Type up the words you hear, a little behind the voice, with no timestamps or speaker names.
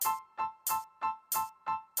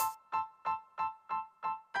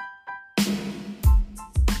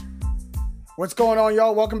What's going on,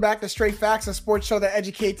 y'all? Welcome back to Straight Facts, a sports show that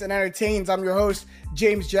educates and entertains. I'm your host,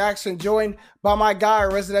 James Jackson, joined by my guy,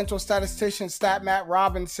 residential statistician, Stat Matt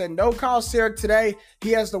Robinson. No Kyle Sear today.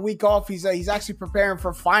 He has the week off. He's actually preparing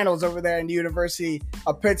for finals over there in the University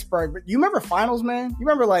of Pittsburgh. But you remember finals, man? You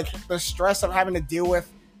remember like the stress of having to deal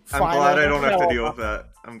with finals? I'm glad I don't have to deal with that.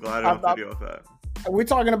 I'm glad I don't have to deal with that. We're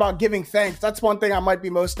talking about giving thanks. That's one thing I might be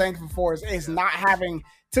most thankful for is not having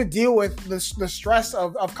to deal with the stress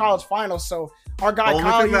of college finals. So our guy the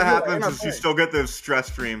Kyle, only thing that happens is you still get those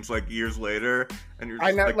stress dreams like years later, and you're just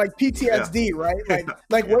I know, like PTSD, right?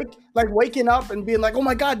 Like waking up and being like, oh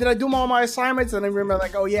my god, did I do all my assignments? And then remember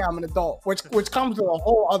like, oh yeah, I'm an adult, which comes with a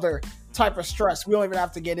whole other type of stress. We don't even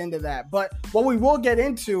have to get into that. But what we will get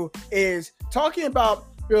into is talking about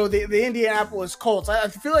the Indianapolis Colts. I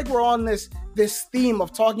feel like we're on this theme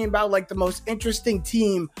of talking about like the most interesting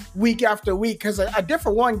team week after week because a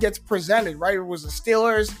different one gets presented, right? It was the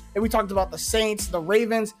Steelers, and we talked about the Saints, the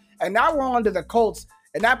Ravens, and now we're on to the Colts,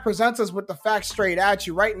 and that presents us with the facts straight at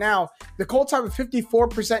you. Right now, the Colts have a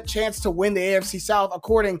 54% chance to win the AFC South,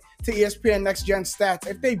 according to ESPN Next Gen Stats.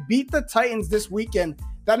 If they beat the Titans this weekend,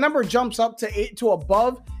 that number jumps up to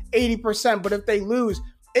above 80%, but if they lose,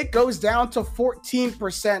 it goes down to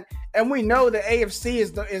 14%. And we know the AFC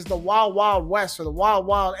is the wild, wild west, or the wild,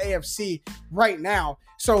 wild AFC right now.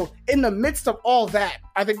 So in the midst of all that,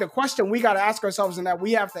 I think the question we got to ask ourselves and that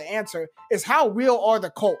we have to answer is how real are the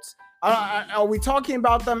Colts? Are we talking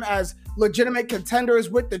about them as legitimate contenders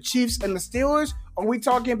with the Chiefs and the Steelers? Are we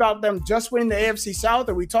talking about them just winning the AFC South?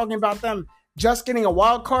 Are we talking about them just getting a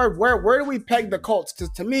wild card? Where do we peg the Colts? Because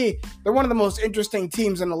to me, they're one of the most interesting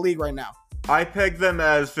teams in the league right now. I peg them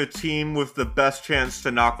as the team with the best chance to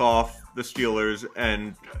knock off the Steelers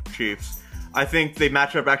and Chiefs. I think they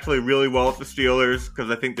match up actually really well with the Steelers because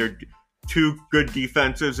I think they're two good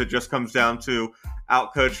defenses. It just comes down to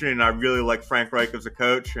out-coaching, and I really like Frank Reich as a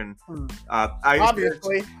coach. And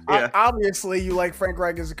obviously you like Frank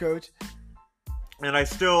Reich as a coach. And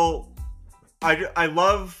I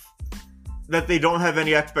love that they don't have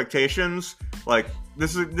any expectations. Like,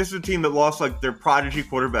 this is a team that lost like their prodigy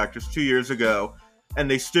quarterback just 2 years ago, and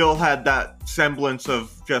they still had that semblance of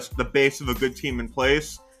just the base of a good team in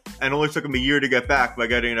place, and only took them a year to get back by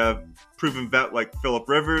getting a proven vet like Phillip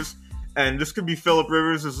Rivers. And this could be Phillip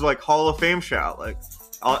Rivers' like Hall of Fame shot. Like,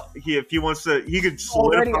 if he wants to, he could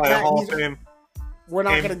solidify a Hall of Fame. We're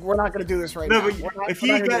not gonna do this right now. But if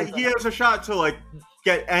he has a shot to like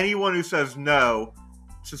get anyone who says no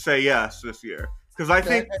to say yes this year. Because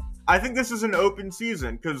I think this is an open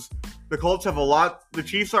season because the Colts have a lot. The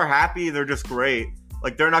Chiefs are happy; they're just great.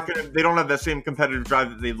 Like they don't have that same competitive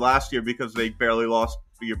drive that they had last year because they barely lost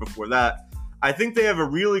the year before that. I think they have a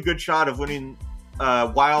really good shot of winning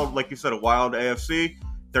like you said, a wild AFC.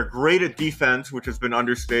 They're great at defense, which has been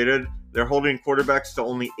understated. They're holding quarterbacks to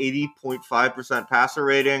only 80.5% passer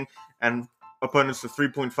rating and opponents to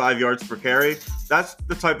 3.5 yards per carry. That's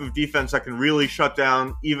the type of defense that can really shut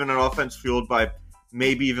down even an offense fueled by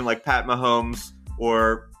maybe even like Pat Mahomes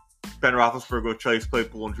or Ben Roethlisberger with Chase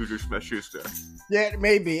Claypool and Juju Smith-Schuster. Yeah,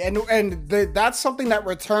 maybe. And that's something that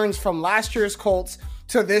returns from last year's Colts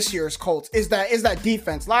to this year's Colts is that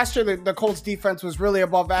defense. Last year, the Colts defense was really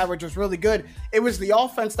above average, was really good. It was the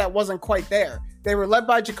offense that wasn't quite there. They were led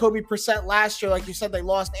by Jacoby Brissett last year. Like you said, they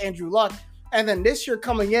lost Andrew Luck. And then this year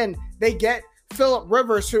coming in, they get Phillip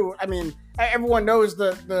Rivers, who, I mean, everyone knows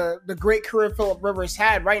the great career Phillip Rivers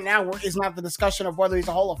had. Right now is not the discussion of whether he's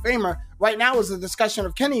a Hall of Famer. Right now is the discussion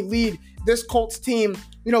of can he lead this Colts team,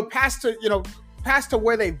 past to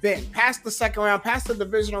where they've been, past the second round, past the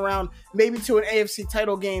divisional round, maybe to an AFC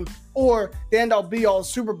title game or the end-all be-all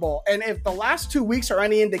Super Bowl. And if the last 2 weeks are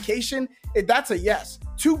any indication, that's a yes.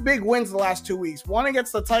 2 big wins the last 2 weeks, one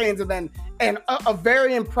against the Titans and a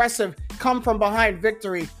very impressive come-from-behind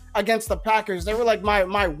victory against the Packers. They were like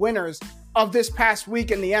my winners of this past week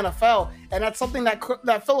in the NFL, and that's something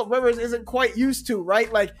that Phillip Rivers isn't quite used to,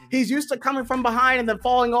 right? Like he's used to coming from behind and then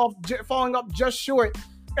falling up just short.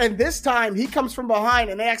 And this time he comes from behind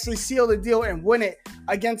and they actually seal the deal and win it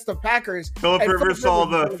against the Packers. Phillip Rivers saw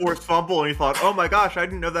the forced fumble and he thought, oh my gosh, I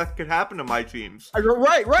didn't know that could happen to my teams.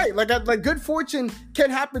 Right. Like good fortune can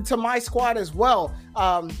happen to my squad as well.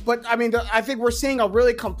 But I mean, I think we're seeing a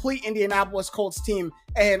really complete Indianapolis Colts team.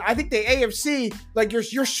 And I think the AFC, like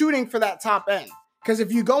you're shooting for that top end. Because if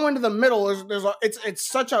you go into the middle, it's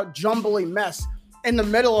such a jumbly mess in the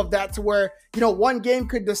middle of that to where, one game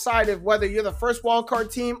could decide if whether you're the first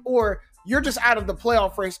wildcard team or you're just out of the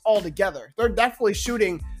playoff race altogether. They're definitely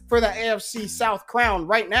shooting for the AFC South crown.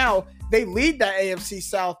 Right now, they lead that AFC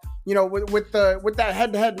South, with that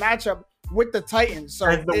head-to-head matchup with the Titans. So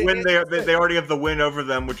and the win they already have the win over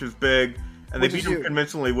them, which is big. and they beat him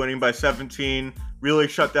convincingly, winning by 17. Really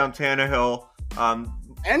shut down Tannehill. And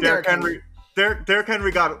Derrick Henry. Derrick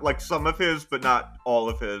Henry got like some of his, but not all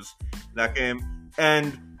of his that game.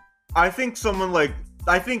 And I think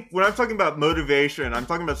when I'm talking about motivation, I'm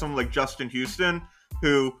talking about someone like Justin Houston,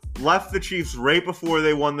 who left the Chiefs right before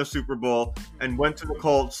they won the Super Bowl and went to the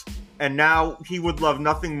Colts, and now he would love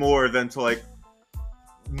nothing more than to like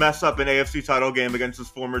mess up an AFC title game against his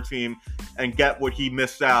former team and get what he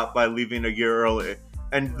missed out by leaving a year early.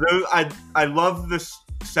 And I love this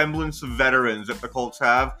semblance of veterans that the Colts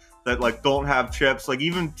have that like don't have chips. Like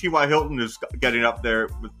even T.Y. Hilton is getting up there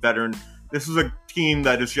with veteran. This is a team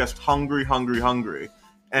that is just hungry.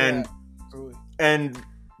 And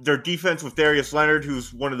their defense with Darius Leonard,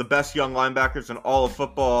 who's one of the best young linebackers in all of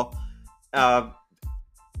football,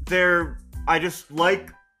 they're just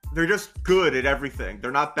good at everything.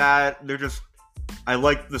 They're not bad. I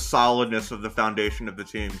like the solidness of the foundation of the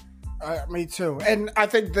team. Me too. And I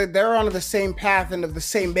think that they're on the same path and of the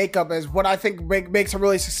same makeup as what I think makes a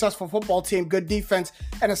really successful football team: good defense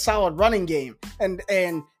and a solid running game.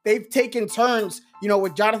 And they've taken turns,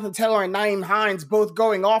 with Jonathan Taylor and Nyheim Hines both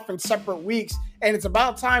going off in separate weeks. And it's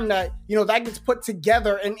about time that, that gets put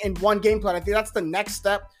together in one game plan. I think that's the next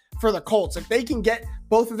step for the Colts. If they can get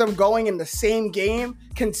both of them going in the same game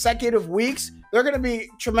consecutive weeks, they're going to be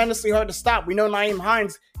tremendously hard to stop. We know Nyheim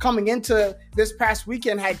Hines coming into this past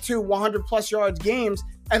weekend had 2 100-plus yards games.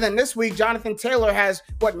 And then this week, Jonathan Taylor has,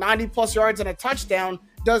 90-plus yards and a touchdown,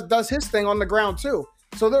 does his thing on the ground too.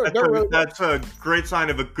 So that's a great sign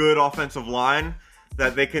of a good offensive line,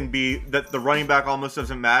 that that the running back almost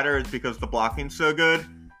doesn't matter. It's because the blocking's so good.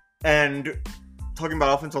 And talking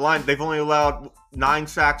about offensive line, they've only allowed 9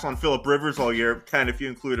 sacks on Phillip Rivers all year, 10 if you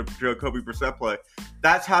include a Jacoby Brissett play.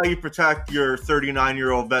 That's how you protect your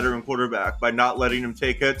 39-year-old veteran quarterback, by not letting him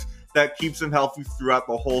take hits. That keeps him healthy throughout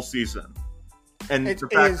the whole season. And the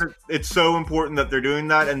fact that it's so important that they're doing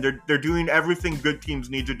that, and they're doing everything good teams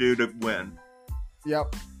need to do to win.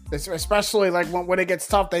 Yep. Especially like when it gets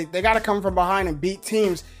tough, they got to come from behind and beat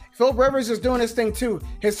teams. Phillip Rivers is doing his thing too.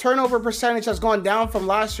 His turnover percentage has gone down from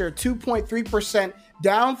last year, 2.3%,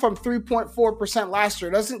 down from 3.4% last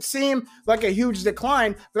year. It doesn't seem like a huge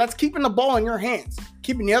decline, but that's keeping the ball in your hands,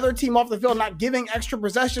 keeping the other team off the field, not giving extra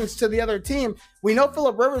possessions to the other team. We know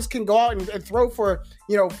Phillip Rivers can go out and throw for,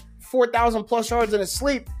 4,000 plus yards in his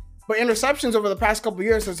sleep, but interceptions over the past couple of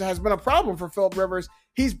years has been a problem for Phillip Rivers.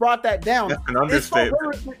 He's brought that down. That's an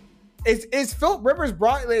understatement. Is Phillip Rivers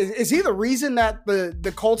is he the reason that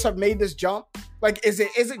the Colts have made this jump? Like, is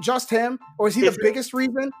it just him, or is he the biggest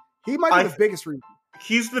reason? He might be the biggest reason.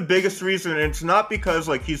 He's the biggest reason, and it's not because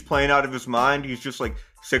like he's playing out of his mind. He's just like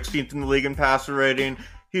 16th in the league in passer rating.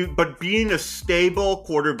 But being a stable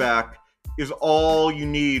quarterback is all you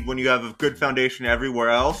need when you have a good foundation everywhere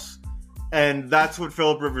else. And that's what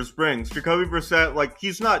Phillip Rivers brings. Jacoby Brissett, like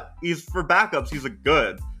he's for backups, he's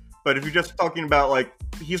good. But if you're just talking about like,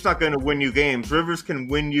 he's not going to win you games. Rivers can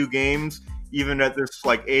win you games even at this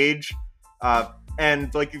like age.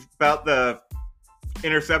 And like about the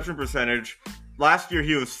interception percentage, last year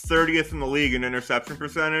he was 30th in the league in interception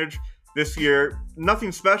percentage. This year,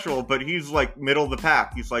 nothing special, but he's like middle of the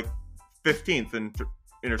pack. He's like 15th in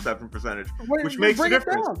interception percentage, which makes a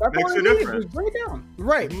difference. Makes a difference. Bring it down.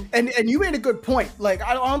 Right. And you made a good point. Like,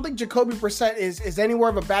 I don't think Jacoby Brissett is anywhere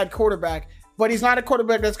of a bad quarterback, but he's not a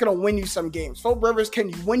quarterback that's going to win you some games. Phillip Rivers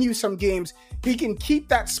can win you some games. He can keep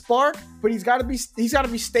that spark, but he's got to be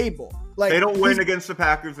stable. Like, they don't win against the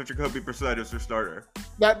Packers if Jacoby Brissett is their starter.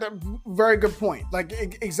 That very good point. Like,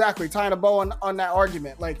 exactly, tying a bow on that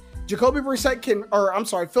argument. Like, Jacoby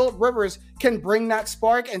Brissett Phillip Rivers can bring that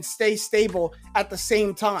spark and stay stable at the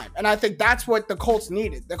same time. And I think that's what the Colts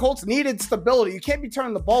needed. The Colts needed stability. You can't be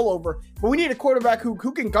turning the ball over, but we need a quarterback who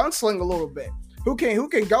can gunsling a little bit, who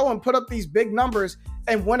can go and put up these big numbers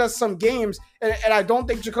and win us some games. And I don't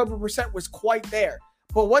think Jacoby Brissett was quite there.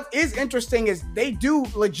 But what is interesting is they do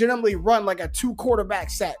legitimately run like a 2-quarterback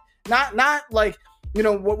set. Not like,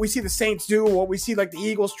 what we see the Saints do, what we see like the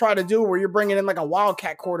Eagles try to do, where you're bringing in like a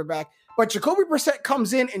wildcat quarterback. But Jacoby Brissett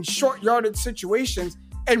comes in short yardage situations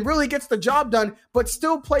and really gets the job done, but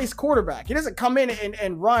still plays quarterback. He doesn't come in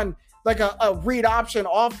and run like a read option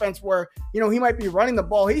offense where, he might be running the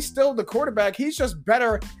ball. He's still the quarterback. He's just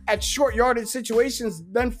better at short yardage situations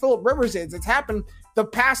than Phillip Rivers is. It's happened the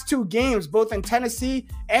past 2 games, both in Tennessee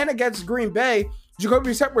and against Green Bay.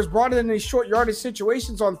 Jacoby Brissett was brought in these short yardage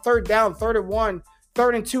situations on 3rd down, 3rd and 1,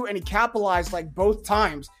 3rd and 2, and he capitalized like both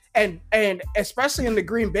times. And especially in the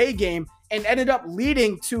Green Bay game, and ended up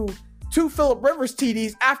leading to 2 Phillip Rivers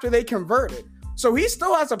TDs after they converted. So he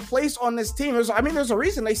still has a place on this team. There's a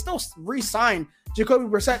reason they still re-signed Jacoby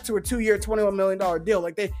Brissett to a 2-year, $21 million deal.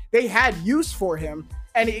 Like they had use for him,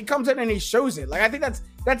 and he comes in and he shows it. Like I think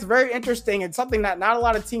that's very interesting and something that not a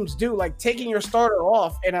lot of teams do. Like taking your starter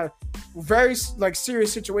off in a very like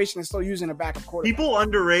serious situation and still using a backup quarterback. People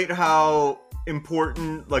underrate how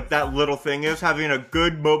important like that little thing is, having a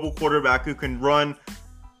good mobile quarterback who can run,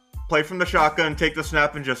 play from the shotgun, take the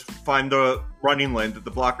snap, and just find the running lane that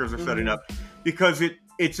the blockers are setting up. Because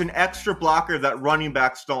it's an extra blocker that running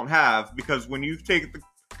backs don't have. Because when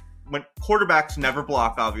quarterbacks never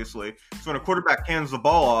block, obviously. So when a quarterback hands the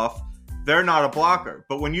ball off, they're not a blocker.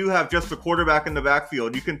 But when you have just a quarterback in the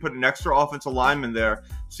backfield, you can put an extra offensive lineman there.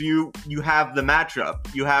 So you have the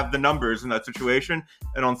matchup. You have the numbers in that situation.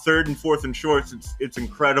 And on 3rd and 4th and shorts, it's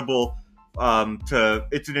incredible.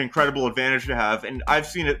 It's an incredible advantage to have. And I've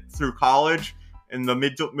seen it through college in the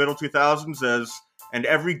middle 2000s and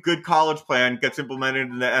every good college plan gets implemented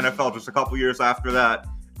in the NFL just a couple years after that.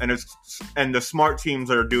 And the smart teams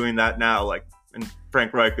are doing that now. And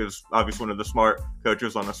Frank Reich is obviously one of the smart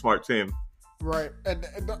coaches on a smart team. Right,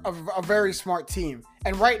 a very smart team.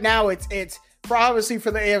 And right now, it's obviously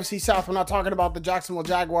for the AFC South. We're not talking about the Jacksonville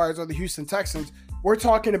Jaguars or the Houston Texans. We're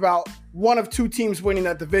talking about one of two teams winning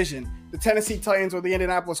that division: the Tennessee Titans or the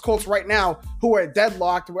Indianapolis Colts. Right now, who are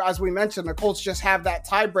deadlocked. As we mentioned, the Colts just have that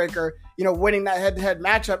tiebreaker. Winning that head-to-head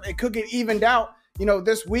matchup. It could get evened out.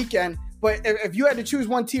 This weekend. But if you had to choose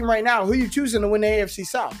one team right now, who are you choosing to win the AFC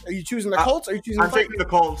South? Are you choosing the Colts? Or are you choosing? I'm taking the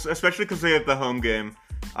Colts, especially because they have the home game,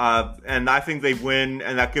 and I think they win,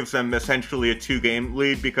 and that gives them essentially a 2-game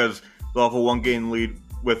lead because they'll have a 1-game lead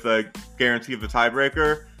with a guarantee of the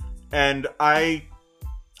tiebreaker. And I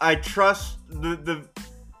trust the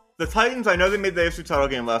Titans. I know they made the AFC title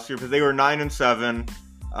game last year, but they were 9-7.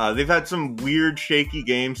 They've had some weird, shaky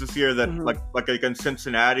games this year that, like against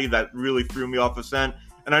Cincinnati, that really threw me off the scent.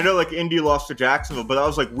 And I know Indy lost to Jacksonville, but that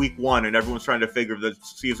was week 1, and everyone's trying to figure the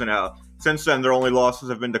season out. Since then, their only losses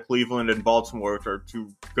have been to Cleveland and Baltimore, which are 2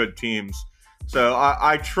 good teams. So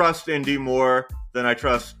I trust Indy more than I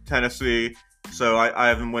trust Tennessee. So I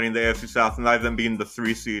have them winning the AFC South, and I have them being the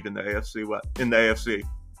 3 seed in the AFC.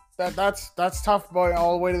 That's tough going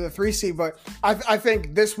all the way to the 3 seed, but I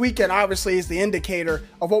think this weekend obviously is the indicator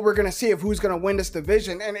of what we're going to see of who's going to win this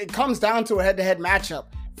division, and it comes down to a head-to-head matchup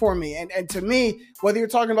for me. And to me, whether you're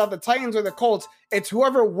talking about the Titans or the Colts, it's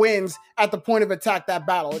whoever wins at the point of attack that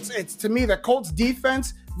battle. It's to me the Colts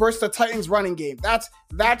defense versus the Titans running game. That's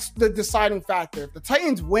the deciding factor. If the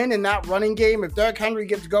Titans win in that running game, if Derrick Henry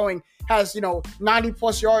gets going, has 90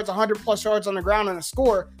 plus yards, 100 plus yards on the ground and a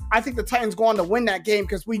score, I think the Titans go on to win that game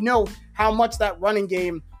because we know how much that running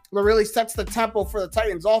game really sets the tempo for the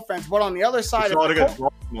Titans offense. But on the other side, we saw it against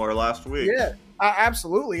Baltimore last week. Yeah.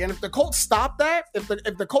 Absolutely. And if the Colts stop that, if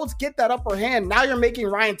the Colts get that upper hand, now you're making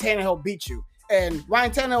Ryan Tannehill beat you. And Ryan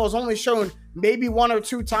Tannehill has only shown maybe 1 or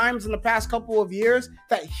 2 times in the past couple of years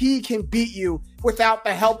that he can beat you without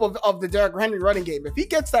the help of the Derrick Henry running game. If he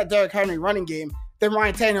gets that Derrick Henry running game, then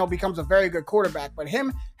Ryan Tannehill becomes a very good quarterback. But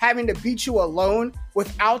him having to beat you alone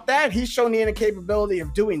without that, he's shown the incapability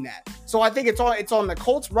of doing that. So I think it's on the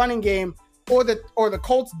Colts running game or the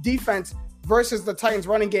Colts defense versus the Titans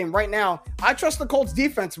running game right now. I trust the Colts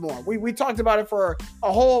defense more. We talked about it for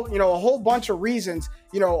a whole bunch of reasons.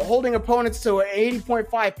 Holding opponents to an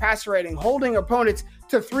 80.5 passer rating, holding opponents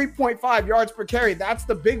to 3.5 yards per carry. That's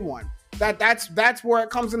the big one. That's where it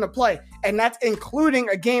comes into play. And that's including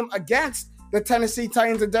a game against the Tennessee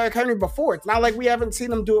Titans and Derrick Henry before. It's not like we haven't seen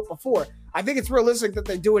them do it before. I think it's realistic that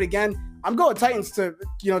they do it again. I'm going Titans to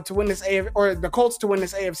win this or the Colts to win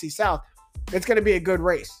this AFC South. It's going to be a good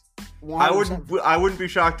race. 100%. I wouldn't be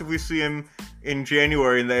shocked if we see him in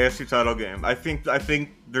January in the AFC title game. I think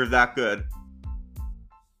they're that good.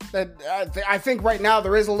 I think right now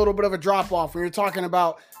there is a little bit of a drop off when you're talking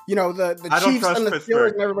about the Chiefs and the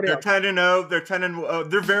Steelers and everybody else. They're 10-0. They're 10-0.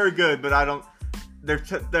 They're very good, but I don't.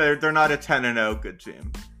 They're not a 10-0 good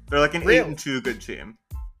team. They're like an 8-2 good team.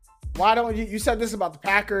 Why don't you? You said this about the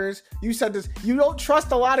Packers. You said this. You don't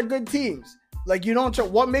trust a lot of good teams. You don't.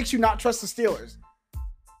 What makes you not trust the Steelers?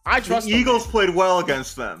 I trust the Eagles played well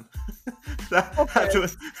against them.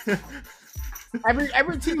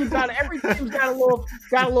 Every team's got a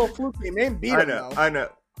little fluke game. They didn't beat them. I know.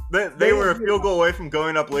 They were a field goal away from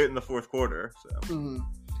going up late in the 4th quarter. So.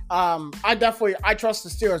 I trust the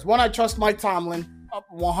Steelers. One, I trust Mike Tomlin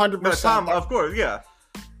 100%. Tom, of course, yeah.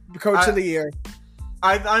 Coach of the year.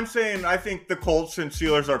 I'm saying I think the Colts and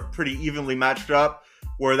Steelers are pretty evenly matched up,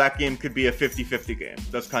 where that game could be a 50-50 game.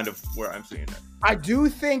 That's kind of where I'm seeing it. I do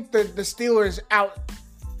think that the Steelers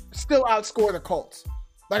still outscore the Colts.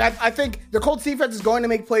 I think the Colts defense is going to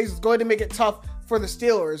make plays. It's going to make it tough for the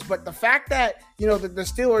Steelers. But the fact that, the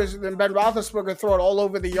Steelers and Ben Roethlisberger throw it all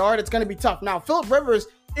over the yard, it's going to be tough. Now, Phillip Rivers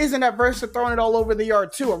isn't adverse to throwing it all over the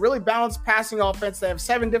yard too. A really balanced passing offense. They have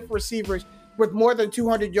 7 different receivers with more than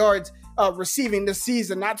 200 yards receiving this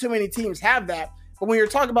season. Not too many teams have that. But when you're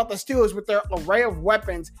talking about the Steelers with their array of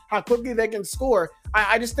weapons, how quickly they can score,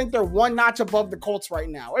 I just think they're one notch above the Colts right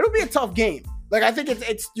now. It'll be a tough game. Like, I think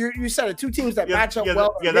it's you said it, 2 teams that match up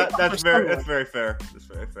well. Yeah, that's very fair. That's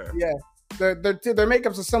very fair. Yeah, their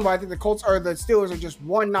makeups are similar. I think the Steelers are just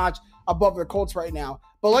one notch above the Colts right now.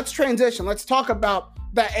 But let's transition. Let's talk about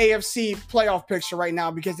the AFC playoff picture right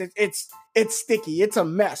now, because it's sticky. It's a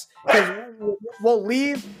mess. Because we'll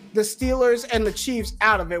leave the Steelers and the Chiefs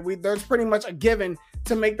out of it. There's pretty much a given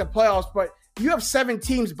to make the playoffs, but you have 7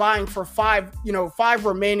 teams vying for 5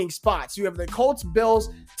 remaining spots. You have the Colts, Bills,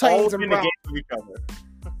 Titans, and Browns.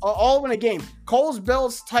 All in a game. Colts,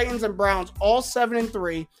 Bills, Titans, and Browns, all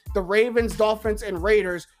 7-3. The Ravens, Dolphins, and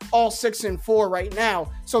Raiders, all 6-4 right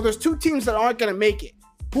now. So there's 2 teams that aren't going to make it.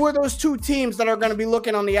 Who are those 2 teams that are going to be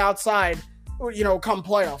looking on the outside, come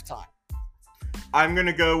playoff time? I'm going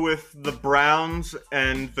to go with the Browns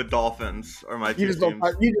and the Dolphins are my 2 teams.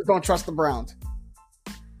 You just don't trust the Browns.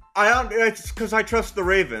 It's because I trust the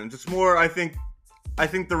Ravens. It's more, I think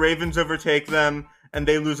the Ravens overtake them and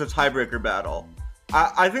they lose a tiebreaker battle.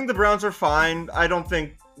 I think the Browns are fine. I don't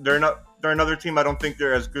think they're another team. I don't think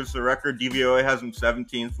they're as good as the record. DVOA has them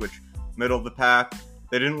 17th, which middle of the pack.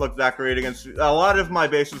 They didn't look that great against. A lot of my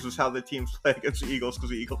basis is how the teams play against the Eagles, because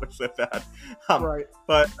the Eagles are so bad. Right.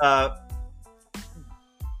 But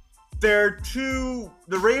the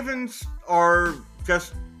Ravens are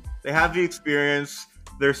just, they have the experience.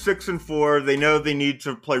 They're 6-4. They know they need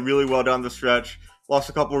to play really well down the stretch. Lost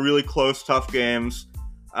a couple of really close, tough games,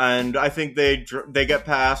 and I think they get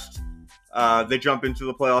past. They jump into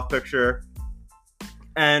the playoff picture,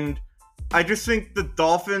 and I just think the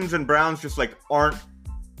Dolphins and Browns just aren't.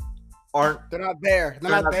 They're not there.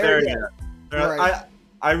 They're not there yet. Right.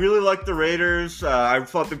 I really like the Raiders. I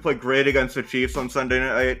thought they played great against the Chiefs on Sunday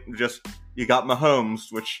night. Just, you got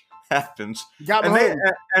Mahomes, which happens.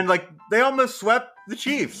 They almost swept the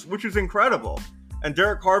Chiefs, which is incredible. And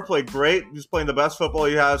Derek Carr played great. He's playing the best football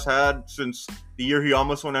he has had since the year he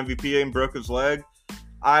almost won MVP and broke his leg.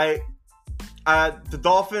 The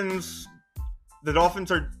Dolphins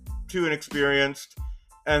are too inexperienced,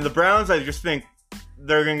 and the Browns, I just think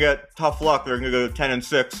they're going to get tough luck. They're going to go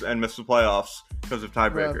 10-6 and miss the playoffs because of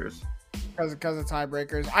tiebreakers. Because of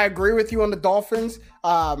tiebreakers. I agree with you on the Dolphins.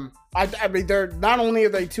 I mean, they're not only are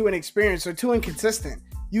they too inexperienced, they're too inconsistent.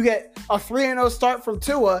 You get a 3-0 start from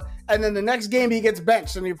Tua, and then the next game he gets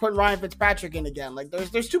benched, and you put Ryan Fitzpatrick in again.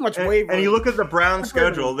 There's too much wavering. And you look at the Browns'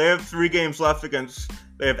 schedule; they have 3 games left against.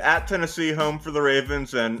 They have at Tennessee, home for the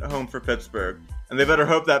Ravens, and home for Pittsburgh. And they better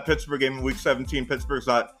hope that Pittsburgh game in Week 17, Pittsburgh's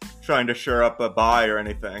not trying to shore up a bye or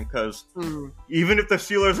anything, because even if the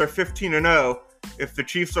Steelers are 15-0, if the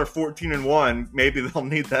Chiefs are 14-1, maybe they'll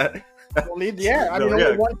need that. Only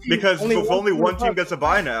one team, because only one team gets a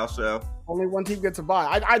bye now, so only one team gets a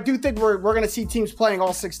bye. I do think we're going to see teams playing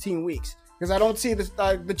all 16 weeks, because I don't see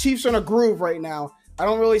the Chiefs are in a groove right now. I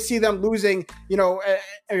don't really see them losing,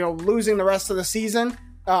 losing the rest of the season.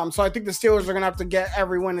 So I think the Steelers are going to have to get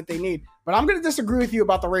every win that they need. But I'm going to disagree with you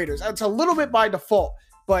about the Raiders. It's a little bit by default,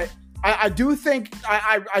 but I do think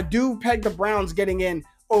I do peg the Browns getting in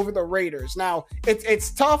over the Raiders. Now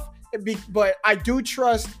it's tough, but I do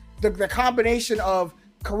trust the combination of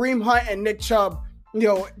Kareem Hunt and Nick Chubb,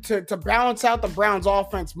 to balance out the Browns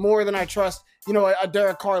offense more than I trust, a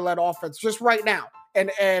Derek Carr-led offense just right now.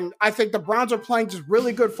 And I think the Browns are playing just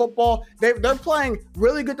really good football. They're playing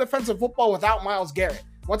really good defensive football without Myles Garrett.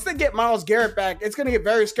 Once they get Myles Garrett back, it's going to get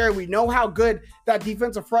very scary. We know how good that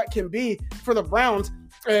defensive front can be for the Browns.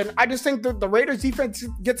 And I just think that the Raiders defense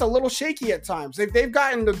gets a little shaky at times. They've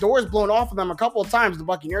gotten the doors blown off of them a couple of times. The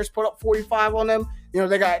Buccaneers put up 45 on them.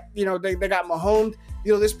 They got Mahomes,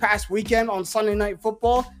 this past weekend on Sunday Night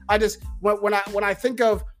Football. I just, when I think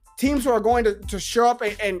of teams who are going to show up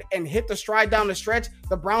and hit the stride down the stretch,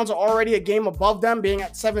 the Browns are already a game above them, being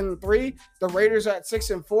at 7-3. The Raiders are at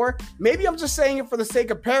 6-4. Maybe I'm just saying it for the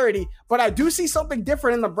sake of parity, but I do see something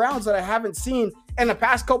different in the Browns that I haven't seen in the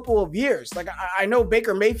past couple of years. I know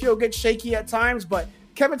Baker Mayfield gets shaky at times, but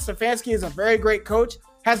Kevin Stefanski is a very great coach,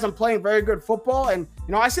 has them playing very good football, and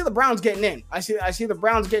I see the Browns getting in. I see the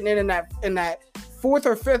Browns getting in that 4th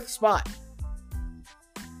or 5th spot.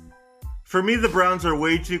 For me, the Browns are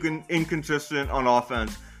way too inconsistent on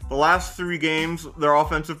offense. The last 3 games, their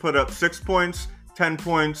offense have put up 6 points, 10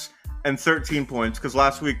 points, and 13 points, because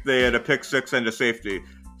last week they had a pick 6 and a safety.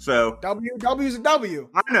 So W's a W.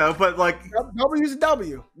 I know, but like W's a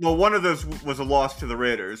W. Well, one of those was a loss to the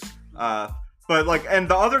Raiders. But like, and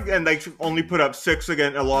they only put up 6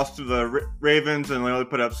 against a loss to the Ravens, and they only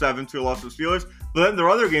put up 7 to a loss to the Steelers. But then their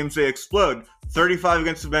other games, they explode. 35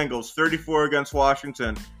 against the Bengals, 34 against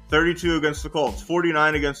Washington, 32 against the Colts,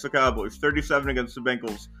 49 against the Cowboys, 37 against the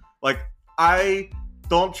Bengals. Like, I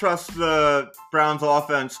don't trust the Browns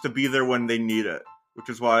offense to be there when they need it, which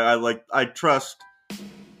is why I trust.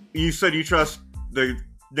 You said you trust the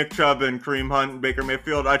Nick Chubb and Kareem Hunt and Baker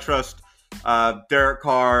Mayfield. I trust Derek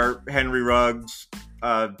Carr, Henry Ruggs,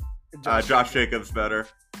 Josh Jacobs better.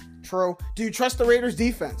 True. Do you trust the Raiders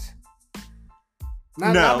defense?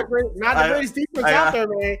 No. Not the greatest defense out there,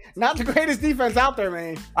 man. Not the greatest defense out there,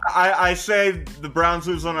 man. I say the Browns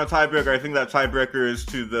lose on a tiebreaker. I think that tiebreaker is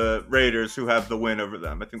to the Raiders, who have the win over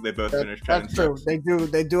them. I think they both finished 10-6. That's true.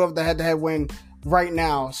 They do have the head-to-head win right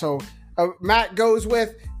now. So Matt goes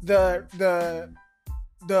with the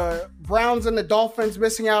Browns and the Dolphins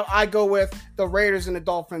missing out. I go with the Raiders and the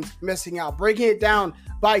Dolphins missing out. Breaking it down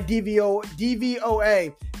by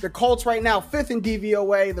DVOA. The Colts right now 5th in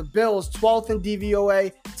DVOA. The Bills 12th in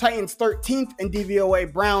DVOA. Titans 13th in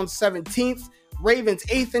DVOA. Browns 17th. Ravens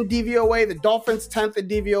 8th in DVOA. The Dolphins 10th in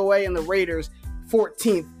DVOA. And the Raiders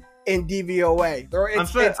 14th in DVOA. I'm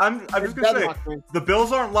just going to say, the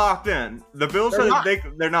Bills aren't locked in. The Bills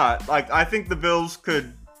they're not. Like, I think the Bills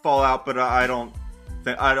could fall out, but I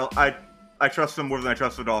trust them more than I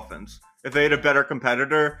trust the Dolphins. If they had a better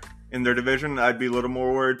competitor in their division, I'd be a little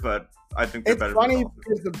more worried, but I think they're better. It's funny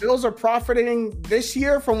because the Bills are profiting this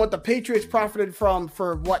year from what the Patriots profited from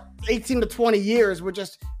for 18 to 20 years with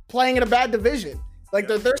just playing in a bad division. Like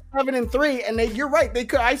they're 7-3, and you're right. They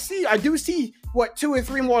could. I do see 2 or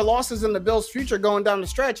 3 more losses in the Bills' future going down the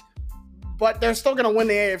stretch, but they're still going to win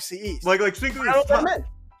the AFC East.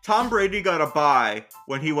 Tom Brady got a bye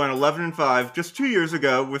when he went 11-5 just 2 years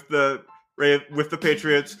ago with the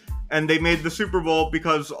Patriots, and they made the Super Bowl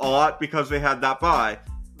because they had that bye.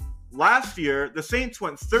 Last year, the Saints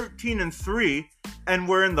went 13-3 and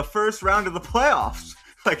were in the first round of the playoffs.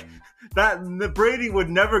 Like that, the Brady would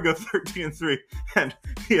never go 13-3 and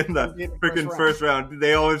be in the freaking first round.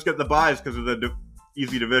 They always get the byes because of the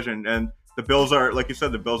easy division, and the Bills are, like you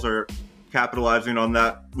said, the Bills are capitalizing on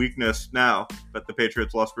that weakness now that the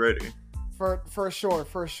Patriots lost Brady. For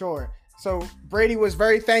sure. So Brady was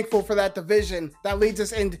very thankful for that division. That leads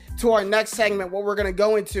us into our next segment, what we're going to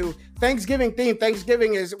go into. Thanksgiving theme.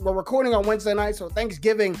 Thanksgiving we're recording on Wednesday night, so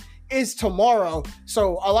Thanksgiving is tomorrow.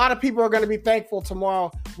 So a lot of people are going to be thankful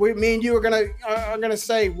tomorrow. Me and you are going to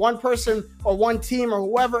say one person or one team or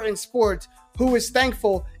whoever in sports who is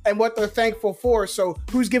thankful and what they're thankful for. So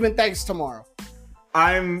who's giving thanks tomorrow?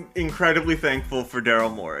 I'm incredibly thankful for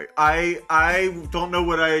Daryl Morey. I don't know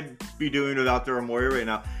what I'd be doing without Daryl Morey right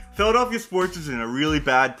now. Philadelphia sports is in a really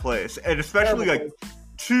bad place, and especially like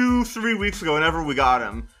 2-3 weeks ago, whenever we got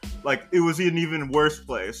him, like it was an even worse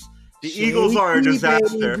place. The Eagles are a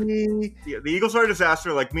disaster. Yeah, the Eagles are a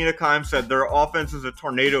disaster. Like Mina Kimes said, their offense is a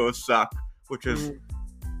tornado of suck, which is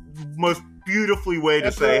most beautifully way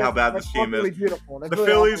to say how bad this team is. The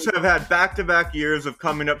Phillies have had back-to-back years of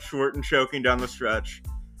coming up short and choking down the stretch.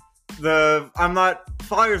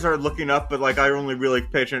 Flyers are looking up, but like I only really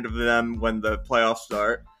pay attention to them when the playoffs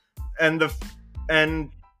start. And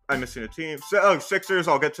I'm missing a team. Sixers,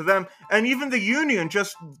 I'll get to them. And even the Union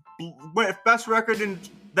just went best record in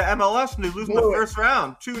the MLS, and they lose in the first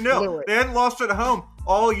round, 2-0. They hadn't lost at home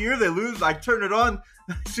all year. They lose. I turn it on.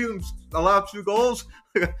 I see them allow 2 goals.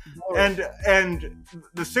 and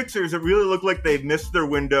the Sixers, it really looked like they missed their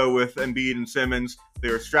window with Embiid and Simmons. They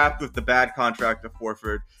were strapped with the bad contract of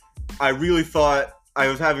Horford. I really thought, I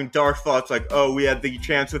was having dark thoughts like, oh, we had the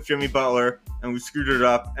chance with Jimmy Butler and we screwed it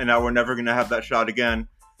up, and now we're never going to have that shot again.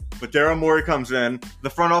 But Daryl Morey comes in. The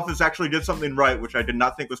front office actually did something right, which I did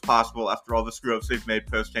not think was possible after all the screw-ups they've made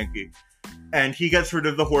post-Hinkie. And he gets rid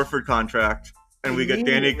of the Horford contract, and we get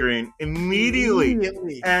Danny Green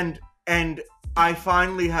immediately. And I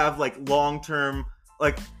finally have, like, long-term,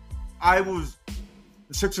 like, the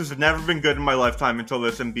Sixers have never been good in my lifetime until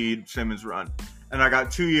this Embiid-Simmons run. And I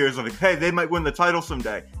got 2 years of, like, hey, they might win the title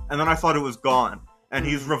someday. And then I thought it was gone. And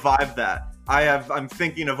he's revived that. I'm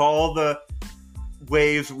thinking of all the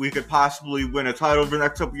ways we could possibly win a title over the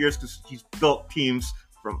next couple of years because he's built teams.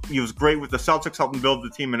 He was great with the Celtics, helped him build the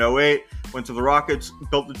team in 2008, went to the Rockets,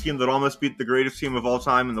 built the team that almost beat the greatest team of all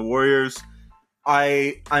time in the Warriors.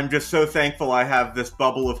 I'm just so thankful I have this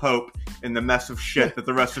bubble of hope in the mess of shit that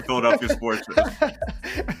the rest of Philadelphia sports is.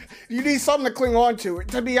 You need something to cling on to.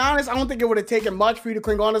 To be honest, I don't think it would have taken much for you to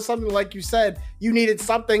cling on to something. Like you said, you needed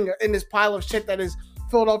something in this pile of shit that is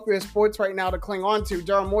Philadelphia sports right now to cling on to.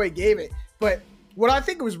 Daryl Morey gave it. But what I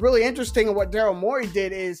think was really interesting in what Daryl Morey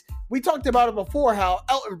did is we talked about it before, how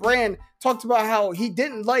Elton Brand talked about how he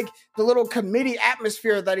didn't like the little committee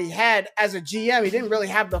atmosphere that he had as a GM. He didn't really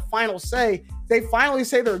have the final say. They finally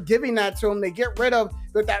say they're giving that to him. They get rid of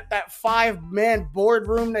that 5-man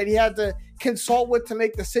boardroom that he had to consult with to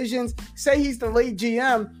make decisions. Say he's the lead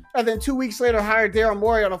GM, and then 2 weeks later hire Daryl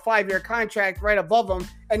Morey on a 5-year contract right above him.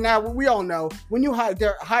 And now we all know when you hire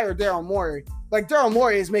Daryl Morey, like Daryl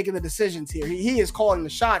Morey is making the decisions here. He is calling the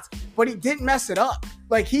shots, but he didn't mess it up.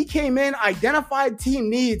 Like he came in, identified team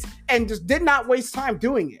needs, and just did not waste time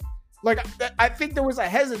doing it. Like I think there was a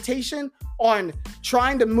hesitation on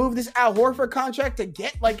trying to move this Al Horford contract to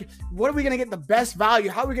get, like, what are we going to get the best value?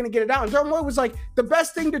 How are we going to get it out? And Daryl Morey was like, the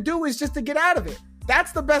best thing to do is just to get out of it.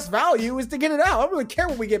 That's the best value, is to get it out. I don't really care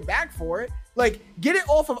what we get back for it. Like, get it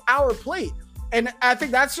off of our plate. And I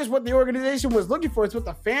think that's just what the organization was looking for. It's what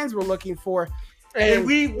the fans were looking for. And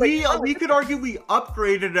we could argue we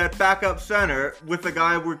upgraded at backup center with the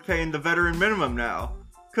guy we're paying the veteran minimum now.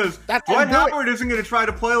 Because Dwight Howard isn't going to try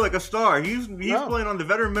to play like a star. He's playing on the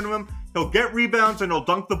veteran minimum. He'll get rebounds and he'll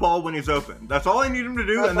dunk the ball when he's open. That's all I need him to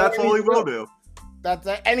do, and that's all he will do.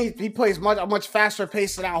 And he plays a much faster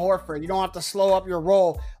pace than Al Horford. You don't have to slow up your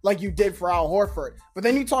role like you did for Al Horford. But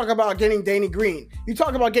then you talk about getting Danny Green. You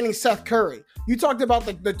talk about getting Seth Curry. You talked about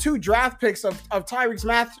the 2 draft picks of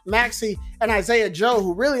Tyrese Maxey and Isaiah Joe,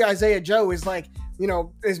 who really Isaiah Joe is like,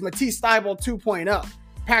 is Matisse Thybulle 2.0.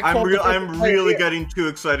 I'm really getting too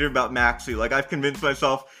excited about Maxey. Like, I've convinced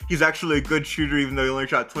myself he's actually a good shooter, even though he only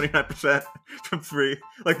shot 29% from 3.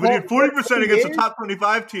 Like, we did 40% against the top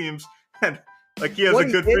 25 teams, and like he has a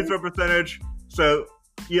good free throw percentage. So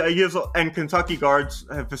yeah, and Kentucky guards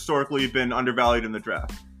have historically been undervalued in the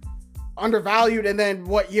draft. Undervalued, and then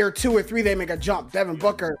year 2 or 3 they make a jump. Devin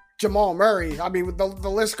Booker, Jamal Murray. I mean, the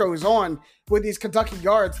list goes on with these Kentucky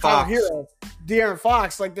guards. Tyler Hero, De'Aaron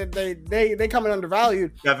Fox. Like they come in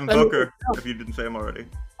undervalued. Devin Booker, if you didn't say him already.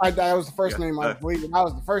 That was the first name I believe. That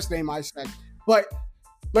was the first name I said. But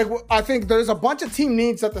like, I think there's a bunch of team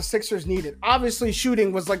needs that the Sixers needed. Obviously,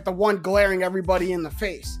 shooting was like the one glaring everybody in the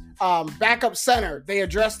face. Backup center, they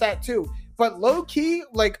addressed that too. But low key,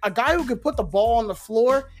 like a guy who could put the ball on the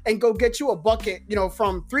floor and go get you a bucket,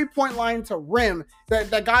 from 3-point line to rim,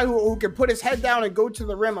 that guy who can put his head down and go to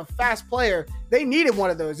the rim, a fast player, they needed one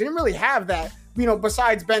of those. They didn't really have that,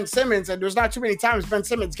 besides Ben Simmons. And there's not too many times Ben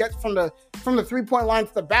Simmons gets from the 3-point line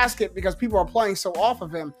to the basket because people are playing so off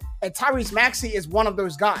of him. And Tyrese Maxey is one of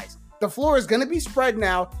those guys. The floor is going to be spread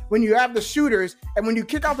now when you have the shooters. And when you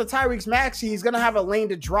kick out the Tyrese Maxey, he's going to have a lane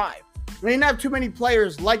to drive. We didn't have too many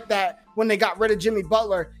players like that when they got rid of Jimmy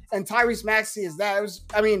Butler, and Tyrese Maxey is that.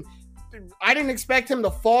 I didn't expect him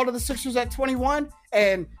to fall to the Sixers at 21,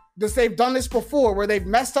 and they've done this before where they've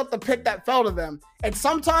messed up the pick that fell to them. And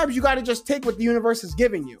sometimes you got to just take what the universe is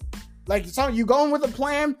giving you. Like, you going with a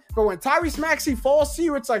plan, but when Tyrese Maxey falls to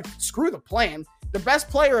you, it's like, screw the plan. The best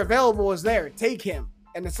player available is there. Take him.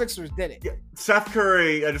 And the Sixers did it. Yeah, Seth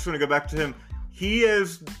Curry, I just want to go back to him. He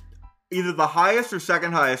is either the highest or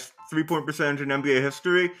second highest 3-point percentage in NBA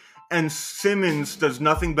history. And Simmons does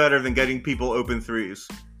nothing better than getting people open threes.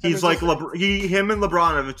 He's like him and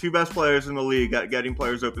LeBron are the 2 best players in the league at getting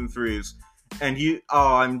players open threes. And he's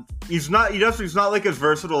not like as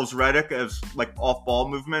versatile as Redick, as like off ball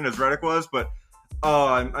movement as Redick was, but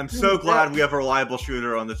I'm so glad we have a reliable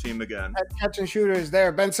shooter on the team again. That catch and shooter is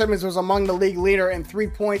there. Ben Simmons was among the league leader in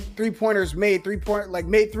three-pointers made,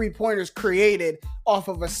 made 3-pointers created off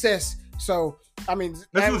of assists. So I mean,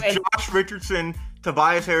 this was Josh Richardson,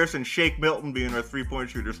 Tobias Harris, and Shake Milton being our 3-point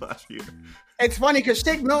shooters last year. It's funny because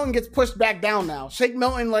Shake Milton gets pushed back down now. Shake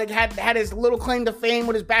Milton had his little claim to fame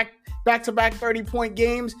with his back-to-back 30-point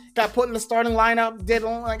games. Got put in the starting lineup,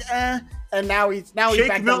 and now he's Shake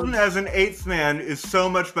back Milton down. As an 8th man is so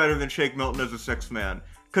much better than Shake Milton as a 6th man,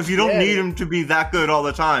 because you don't need him to be that good all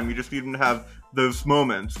the time. You just need him to have those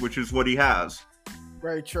moments, which is what he has.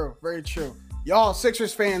 Very true. Very true. Y'all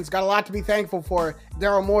Sixers fans got a lot to be thankful for.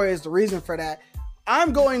 Daryl Morey is the reason for that.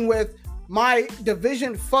 I'm going with my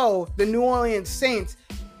division foe, the New Orleans Saints.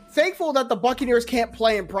 Thankful that the Buccaneers can't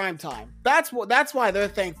play in prime time. That's why they're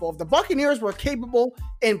thankful. If the Buccaneers were capable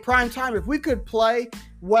in prime time, if we could play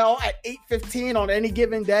well at 8:15 on any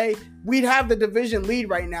given day, we'd have the division lead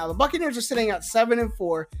right now. The Buccaneers are sitting at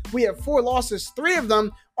 7-4. We have 4 losses. 3 of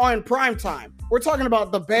them are in prime time. We're talking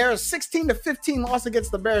about the Bears, 16-15 loss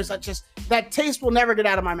against the Bears. That taste will never get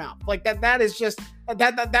out of my mouth. Like that is just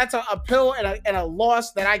that's a pill and a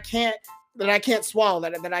loss that I can't that I can't swallow,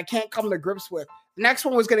 that I can't come to grips with. The next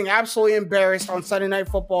one was getting absolutely embarrassed on Sunday Night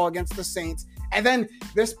Football against the Saints. And then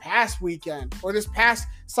this past weekend, or this past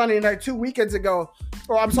Sunday night, 2 weekends ago,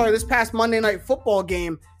 or I'm sorry, this past Monday Night Football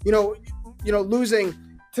game, losing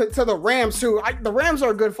to the Rams, the Rams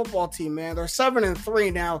are a good football team, man. They're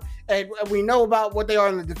 7-3 now, and we know about what they are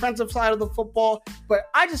on the defensive side of the football. But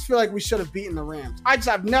I just feel like we should have beaten the Rams.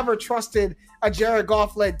 I've never trusted a Jared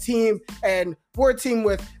Goff-led team, and we're a team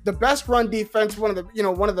with the best run defense, one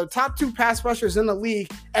of the top 2 pass rushers in the league,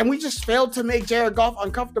 and we just failed to make Jared Goff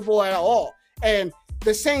uncomfortable at all. And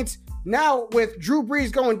the Saints, now with Drew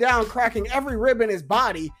Brees going down, cracking every rib in his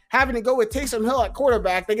body, having to go with Taysom Hill at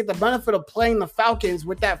quarterback, they get the benefit of playing the Falcons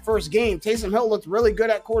with that first game. Taysom Hill looked really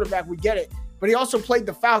good at quarterback, we get it, but he also played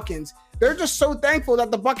the Falcons. They're just so thankful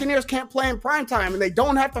that the Buccaneers can't play in primetime and they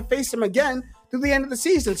don't have to face them again through the end of the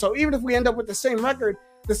season. So even if we end up with the same record,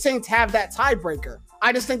 the Saints have that tiebreaker.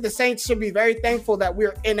 I just think the Saints should be very thankful that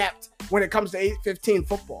we're inept when it comes to 8-15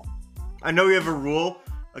 football. I know we have a rule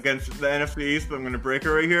against the NFC East, but I'm going to break it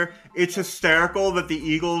right here. It's hysterical that the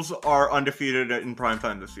Eagles are undefeated in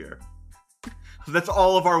primetime this year. So that's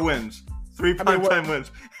all of our wins. 3 primetime wins.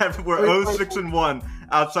 We're 0-6-1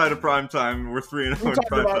 outside of primetime. We're 3-0 in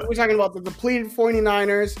primetime. We're talking about the depleted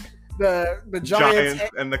 49ers, the Giants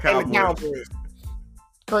and the Cowboys.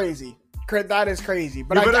 Crazy. That is crazy.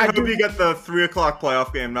 But I hope you get the 3 o'clock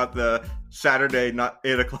playoff game, not the Saturday, not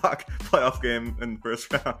 8 o'clock playoff game in the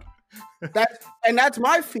first round. That's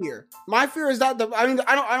my fear. My fear is that I'm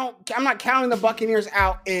not counting the Buccaneers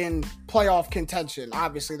out in playoff contention.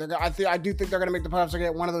 Obviously, I do think they're going to make the playoffs. They're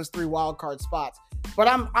going to get one of those 3 wild card spots. But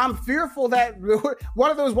I'm fearful that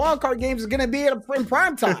one of those wild card games is going to be in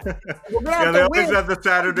prime time. They always have the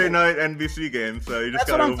Saturday night NBC game, so you just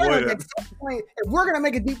got to avoid it. At some point, if we're going to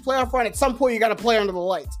make a deep playoff run, at some point you got to play under the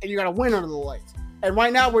lights and you got to win under the lights. And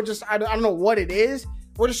right now we're just I don't know what it is.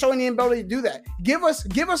 We're just showing the ability to do that. Give us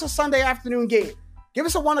a Sunday afternoon game. Give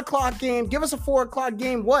us a 1 o'clock game. Give us a 4 o'clock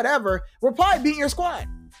game. Whatever. We're probably beating your squad.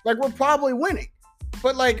 Like, we're probably winning.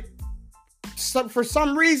 But for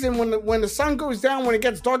some reason, when the sun goes down, when it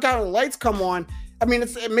gets dark out and the lights come on, I mean,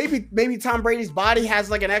 it's maybe Tom Brady's body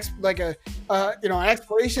has an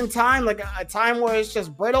expiration time, like a time where it's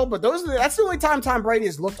just brittle. But that's the only time Tom Brady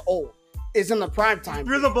has looked old, is in the prime time.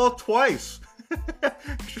 Threw the ball twice.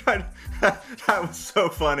 That was so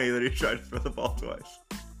funny that he tried to throw the ball twice.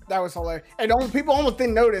 That was hilarious. And people almost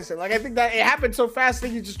didn't notice it. Like, I think that it happened so fast that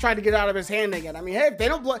he just tried to get out of his hand again. I mean, hey, if they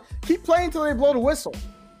don't keep playing until they blow the whistle.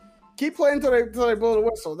 Keep playing until they blow the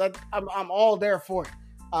whistle. That I'm all there for it.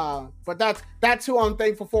 But that's who I'm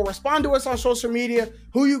thankful for. Respond to us on social media.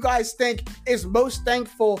 Who you guys think is most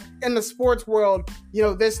thankful in the sports world,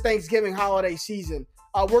 this Thanksgiving holiday season.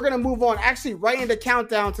 We're going to move on actually right into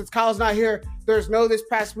countdown. Since Kyle's not here, there's no this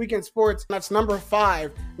past weekend sports. That's number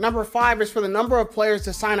 5. Number 5 is for the number of players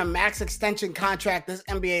to sign a max extension contract this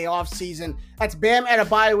NBA offseason. That's Bam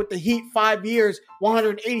Adebayo with the Heat, 5 years,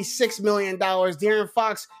 $186 million. De'Aaron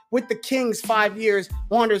Fox with the Kings, 5 years,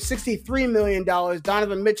 $163 million.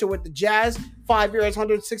 Donovan Mitchell with the Jazz, 5 years,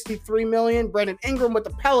 $163 million. Brandon Ingram with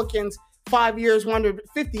the Pelicans, 5 years,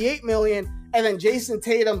 $158 million. And then Jason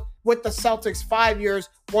Tatum with the Celtics, 5 years,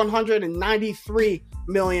 $193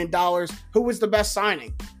 million. Who was the best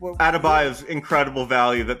signing? Adebayo's incredible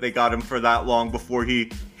value that they got him for that long before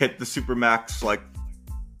he hit the Supermax,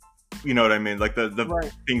 you know what I mean? Like the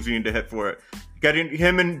right things you need to hit for it. Getting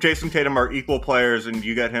him and Jason Tatum are equal players, and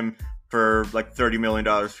you get him for $30 million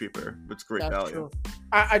cheaper. It's great value.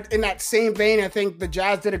 In that same vein, I think the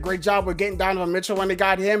Jazz did a great job with getting Donovan Mitchell when they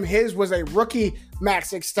got him. His was a rookie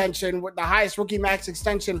max extension, with the highest rookie max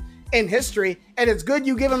extension in history. And it's good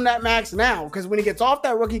you give him that max now, because when he gets off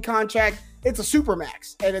that rookie contract, it's a super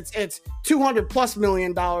max, and it's $200+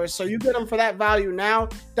 million. So you get him for that value now.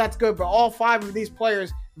 That's good. But all 5 of these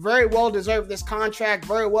players very well deserve this contract,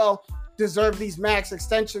 very well deserve these max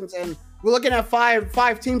extensions. And we're looking at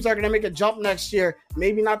five teams that are going to make a jump next year.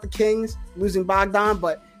 Maybe not the Kings losing Bogdan,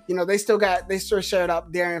 but they still shared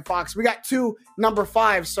up De'Aaron Fox. We got 2 number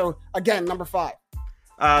 5. So again, number 5.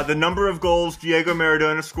 The number of goals Diego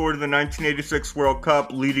Maradona scored in the 1986 World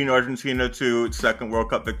Cup, leading Argentina to its 2nd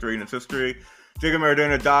World Cup victory in its history. Diego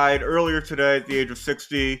Maradona died earlier today at the age of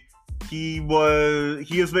 60. He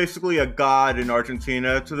is basically a god in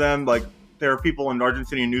Argentina to them. Like, there are people in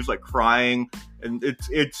Argentinian news crying, and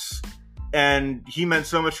and he meant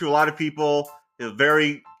so much to a lot of people. A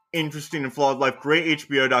very interesting and flawed life. Great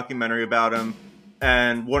HBO documentary about him,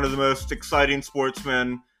 and one of the most exciting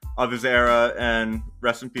sportsmen of his era. And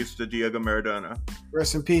rest in peace to Diego Maradona.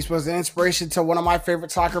 Rest in peace. Was an inspiration to one of my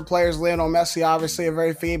favorite soccer players, Lionel Messi, obviously a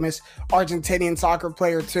very famous Argentinian soccer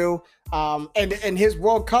player too. And his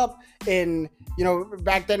World Cup back then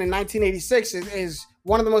in 1986 is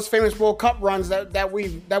one of the most famous World Cup runs that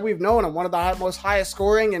we've known, and one of the most highest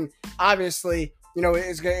scoring, and obviously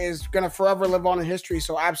is going to forever live on in history.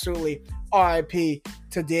 So absolutely RIP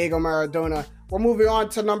to Diego Maradona. We're moving on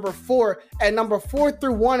to number 4, and number 4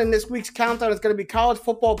 through 1 in this week's countdown is going to be College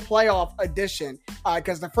Football Playoff edition,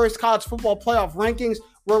 because the first College Football Playoff rankings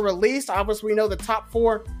were released. Obviously, we know the top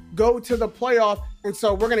 4 go to the playoff, and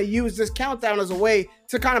so we're going to use this countdown as a way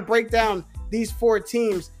to kind of break down these 4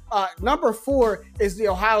 teams. Number 4 is the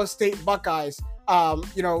Ohio State Buckeyes.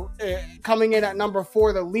 Coming in at number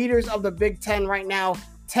 4, the leaders of the Big Ten right now,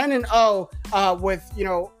 10-0,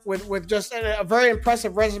 with just a very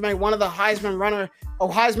impressive resume. One of the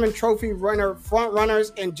Heisman Trophy front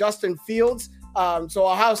runners in Justin Fields. So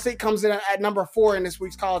Ohio State comes in at number 4 in this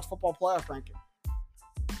week's college football playoff ranking.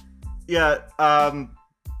 Yeah,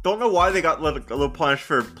 don't know why they got a little punished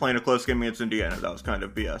for playing a close game against Indiana. That was kind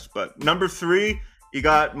of BS. But number 3, you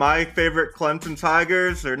got my favorite Clemson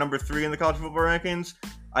Tigers. They're number 3 in the college football rankings.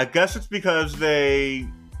 I guess it's because a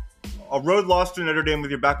road loss to Notre Dame with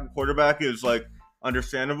your backup quarterback is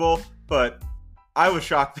understandable, but I was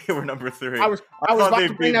shocked they were number 3. I was about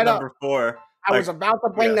to bring that up. Number 4. I was about to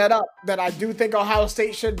bring that up, that I do think Ohio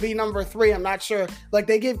State should be number 3. I'm not sure.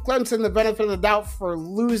 They gave Clemson the benefit of the doubt for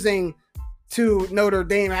losing to Notre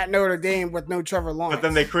Dame at Notre Dame with no Trevor Lawrence. But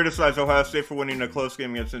then they criticized Ohio State for winning a close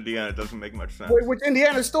game against Indiana. It doesn't make much sense. Which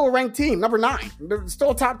Indiana is still a ranked team, number 9. They're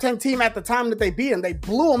still a top 10 team at the time that they beat them. They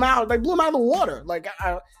blew them out. They blew them out of the water.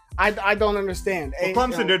 I don't understand. Well,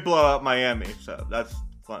 Clemson did blow out Miami, so that's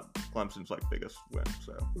Clemson's biggest win.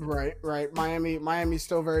 So right. Miami's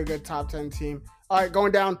still a very good top 10 team. All right,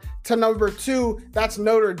 going down to number 2, that's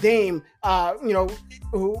Notre Dame.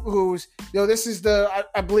 Who's this is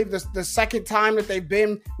I believe the second time that they've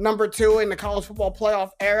been number 2 in the college football playoff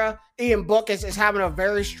era. Ian Book is having a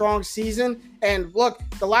very strong season, and look,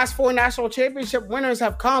 the last 4 national championship winners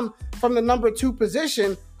have come from the number 2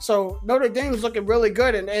 position. So Notre Dame's looking really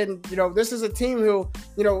good, and this is a team who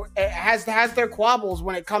has their quabbles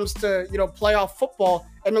when it comes to playoff football,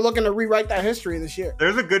 and they're looking to rewrite that history this year.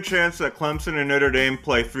 There's a good chance that Clemson and Notre Dame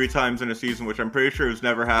play 3 times in a season, which I'm pretty sure has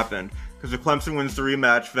never happened. Because if Clemson wins the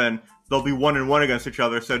rematch, then they'll be 1-1 against each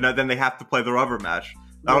other. So then they have to play the rubber match.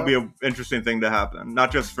 That'll be an interesting thing to happen,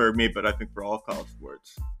 not just for me, but I think for all college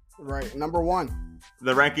sports. Right, number 1.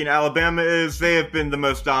 The ranking Alabama is, they have been the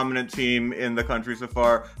most dominant team in the country so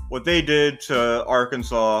far. What they did to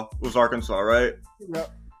Arkansas was Arkansas, right?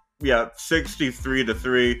 Yep. Yeah,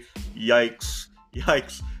 63-3. Yikes.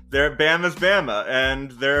 Bama's Bama,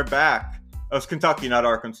 and they're back. Oh, it's Kentucky, not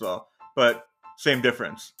Arkansas, but same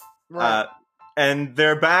difference. Right. And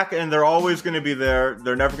they're back, and they're always going to be there.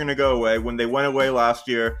 They're never going to go away. When they went away last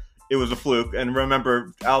year, it was a fluke. And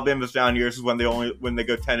remember, Alabama's down years is when they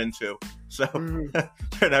go 10-2. So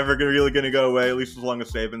they're never really going to go away, at least as long as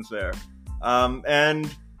Saban's there. And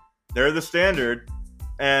they're the standard.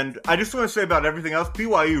 And I just want to say about everything else,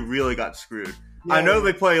 BYU really got screwed. Yeah, I know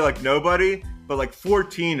they play nobody, but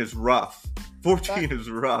 14 is rough. 14 is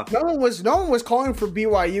rough. No one was calling for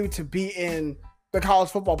BYU to be in the college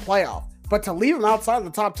football playoff, but to leave them outside the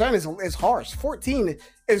top 10 is harsh. 14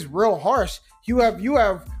 is real harsh. You have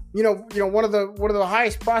one of the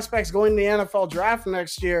highest prospects going to the NFL draft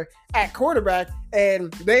next year at quarterback,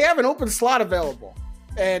 and they have an open slot available,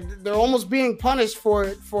 and they're almost being punished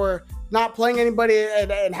for not playing anybody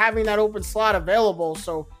and having that open slot available.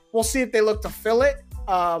 So we'll see if they look to fill it.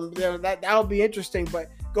 That'll be interesting. But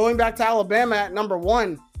going back to Alabama at number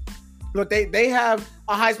 1, look, they have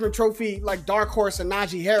a Heisman Trophy dark horse in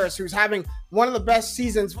Najee Harris, who's having one of the best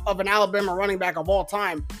seasons of an Alabama running back of all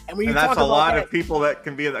time. And that's a lot of people that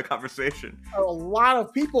can be in that conversation. A lot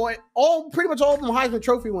of people, pretty much all of them Heisman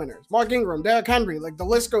Trophy winners. Mark Ingram, Derrick Henry, the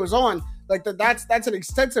list goes on. That's an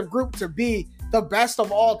extensive group to be the best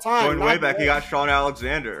of all time. Going way back, you got Sean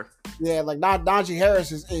Alexander. Yeah, Najee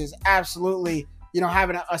Harris is absolutely,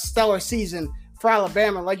 having a stellar season for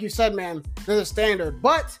Alabama. Like you said, man, they're the standard.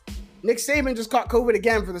 But Nick Saban just caught COVID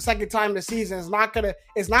again for the second time this season. Is not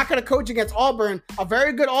gonna coach against Auburn, a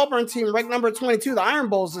very good Auburn team, ranked number 22, the Iron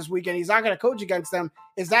Bulls this weekend. He's not gonna coach against them.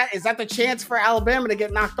 Is that the chance for Alabama to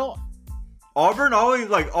get knocked off?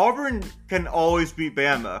 Auburn can always beat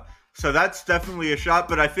Bama, so that's definitely a shot.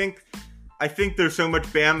 But I think there's so much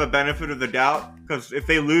Bama benefit of the doubt, because if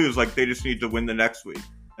they lose, they just need to win the next week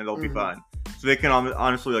and they'll be fine. So they can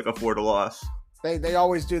honestly afford a loss. They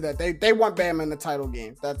always do that. They want Bama in the title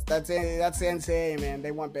game. That's the NCAA, man.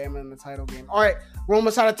 They want Bama in the title game. All right, we're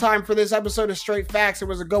almost out of time for this episode of Straight Facts. It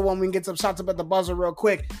was a good one. We can get some shots up at the buzzer real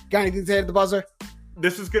quick. Got anything to say at the buzzer?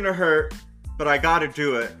 This is gonna hurt, but I got to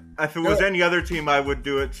do it. If it was any other team, I would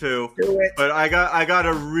do it too. Do it. But I got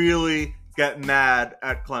to really get mad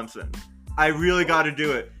at Clemson. I really got to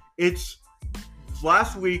do it. It's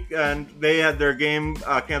last weekend they had their game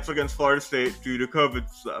canceled against Florida State due to COVID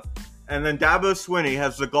stuff. And then Dabo Swinney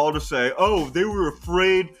has the gall to say, oh, they were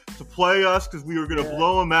afraid to play us because we were going to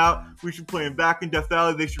blow them out. We should play them back in Death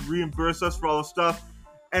Valley. They should reimburse us for all the stuff.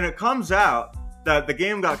 And it comes out that the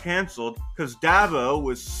game got canceled because Dabo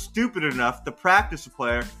was stupid enough to practice a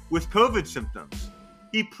player with COVID symptoms.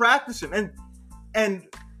 He practiced him. And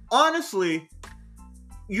honestly,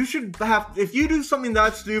 you should have, if you do something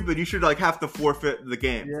that stupid, you should have to forfeit the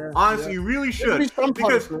game. Honestly, you really should,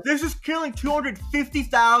 because this is killing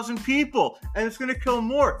 250,000 people, and it's going to kill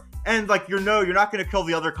more. And you're not going to kill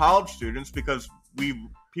the other college students because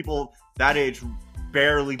people that age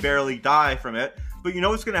barely die from it. But you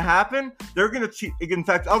know what's going to happen? They're going to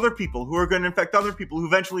infect other people who are going to infect other people who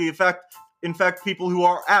eventually infect people who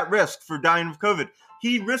are at risk for dying of COVID.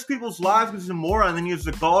 He risked people's lives because he's a moron, and he has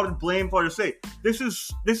the gall to blame Florida State. This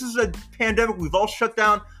is a pandemic. We've all shut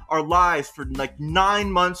down our lives for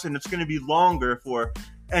 9 months, and it's going to be longer for.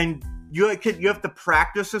 And you have to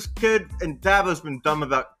practice this kid. And Dabo's been dumb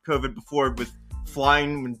about COVID before with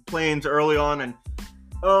flying in planes early on. And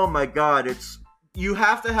oh my God, you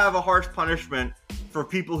have to have a harsh punishment for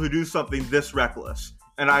people who do something this reckless.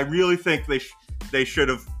 And I really think they should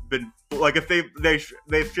have been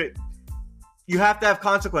if you have to have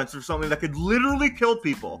consequences for something that could literally kill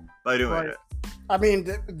people by doing it. I mean,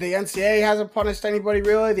 the NCAA hasn't punished anybody,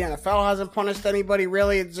 really. The NFL hasn't punished anybody,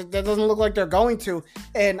 really. It doesn't look like they're going to.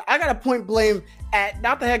 And I got to point blame at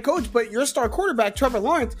not the head coach, but your star quarterback, Trevor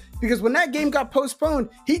Lawrence, because when that game got postponed,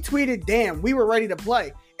 he tweeted, damn, we were ready to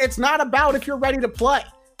play. It's not about if you're ready to play.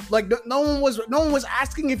 No one was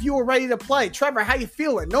asking if you were ready to play. Trevor, how you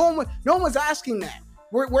feeling? No one was asking that.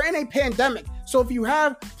 We're in a pandemic. So if you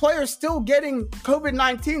have players still getting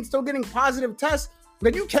COVID-19, still getting positive tests,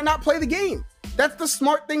 then you cannot play the game. That's the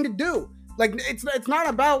smart thing to do. It's not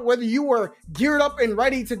about whether you were geared up and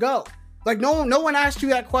ready to go. No one asked you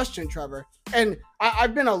that question, Trevor. And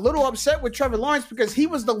I've been a little upset with Trevor Lawrence because he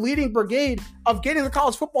was the leading brigade of getting the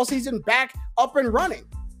college football season back up and running.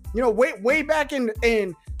 Way back in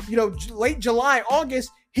late July,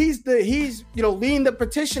 August, he's leading the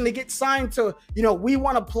petition to get signed to, we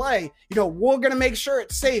want to play. We're going to make sure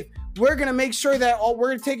it's safe. We're going to make sure that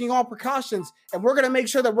we're taking all precautions, and we're going to make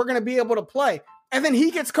sure that we're going to be able to play. And then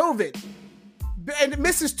he gets COVID and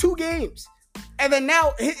misses 2 games. And then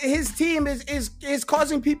now his team is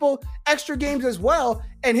causing people extra games as well.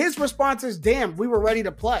 And his response is, damn, we were ready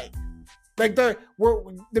to play. They're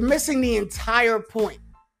missing the entire point.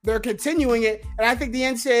 They're continuing it. And I think the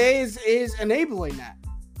NCAA is enabling that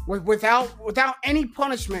without any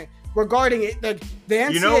punishment regarding it. The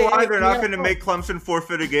NCAA, you know why they're not going to make Clemson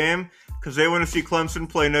forfeit a game? Because they want to see Clemson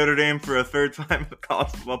play Notre Dame for a 3rd time in the college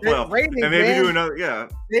football playoff, and maybe do another. Yeah,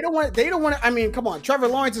 they don't want to. I mean, come on, Trevor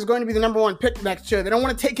Lawrence is going to be the number 1 pick next year. They don't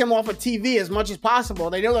want to take him off of TV as much as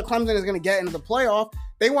possible. They know that Clemson is going to get into the playoff.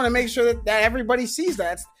 They want to make sure that everybody sees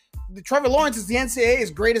that. Trevor Lawrence is the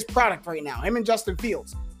NCAA's greatest product right now. Him and Justin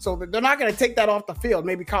Fields. So they're not going to take that off the field.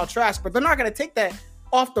 Maybe Kyle Trask, but they're not going to take that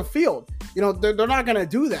off the field. They're not going to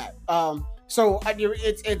do that. So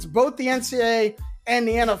it's both the NCAA and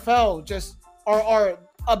the NFL just are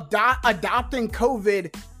adopting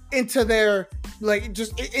COVID into their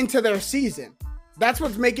into their season. That's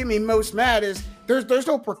what's making me most mad is there's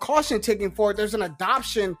no precaution taken for it. There's an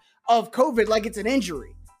adoption of COVID like it's an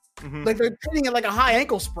injury. Mm-hmm. They're treating it like a high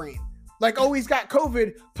ankle sprain. He's got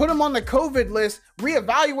COVID, put him on the COVID list,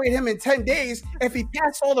 reevaluate him in 10 days. If he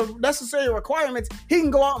passed all the necessary requirements, he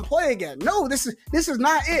can go out and play again. No, this is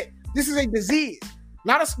not it. This is a disease,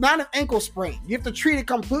 not an ankle sprain. You have to treat it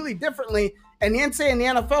completely differently. And the NCAA and the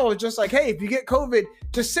NFL are just like, hey, if you get COVID,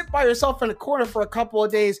 just sit by yourself in a corner for a couple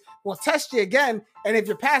of days. We'll test you again. And if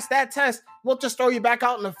you pass that test, we'll just throw you back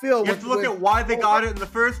out in the field. You have to look at why they got it in the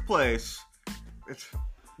first place.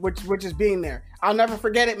 Which is being there. I'll never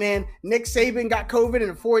forget it, man. Nick Saban got COVID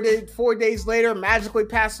and 4 days later magically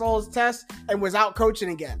passed all his tests and was out coaching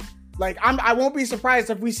again. I won't be surprised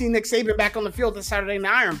if we see Nick Saban back on the field this Saturday in the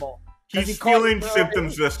Iron Bowl. He's feeling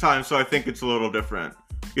symptoms this time, so I think it's a little different.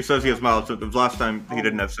 He says he has mild symptoms. Last time he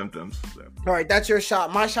didn't have symptoms. So. All right, that's your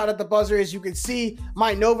shot. My shot at the buzzer is you can see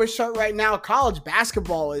my Nova shirt right now. College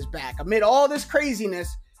basketball is back. Amid all this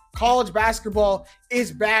craziness, college basketball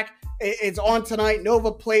is back. It's on tonight.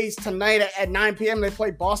 Nova plays tonight at 9 p.m. They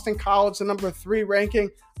play Boston College, the number 3 ranking.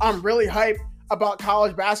 I'm really hyped about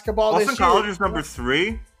college basketball Boston this year. College is number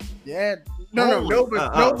 3? Yeah. No.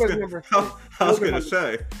 Nova's number 3. I was going to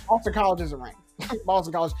say. Boston College isn't ranked.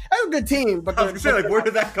 Boston College. That's a good team. But I was going to say, like, where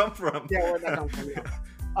did that come from? Yeah, where'd that come from?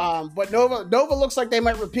 Yeah. But Nova looks like they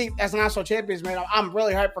might repeat as national champions, man. I'm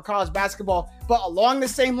really hyped for college basketball. But along the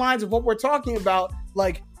same lines of what we're talking about,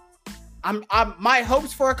 like, my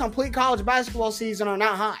hopes for a complete college basketball season are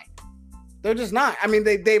not high. They're just not. I mean,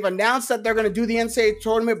 they've announced that they're going to do the NCAA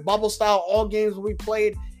tournament bubble style. All games will be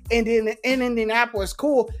played in Indianapolis.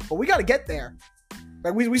 Cool, but we got to get there.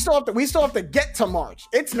 Like we still have to get to March.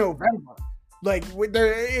 It's November. Like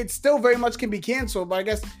it still very much can be canceled. But I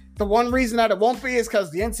guess the one reason that it won't be is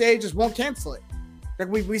because the NCAA just won't cancel it. Like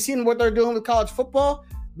we've seen what they're doing with college football.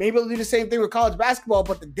 Maybe they'll do the same thing with college basketball,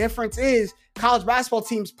 but the difference is college basketball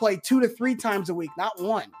teams play 2 to 3 times a week, not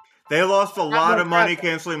 1. They lost a lot of money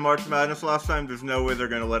canceling March Madness last time. There's no way they're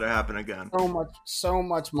going to let it happen again. So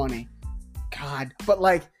much money. God. But,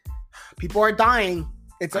 like, people are dying.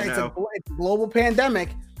 It's a global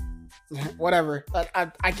pandemic. Whatever.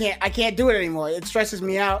 I can't do it anymore. It stresses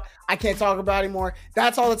me out. I can't talk about it anymore.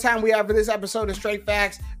 That's all the time we have for this episode of Straight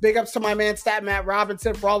Facts. Big ups to my man Stat Matt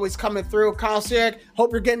Robinson for always coming through. Kyle Siak,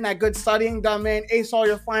 hope you're getting that good studying done, man. Ace all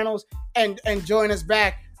your finals and join us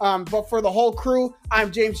back. But for the whole crew,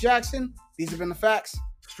 I'm James Jackson. These have been the facts.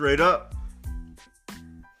 Straight up.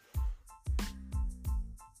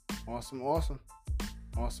 Awesome. Awesome.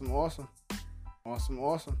 Awesome. Awesome. Awesome.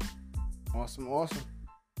 Awesome. Awesome.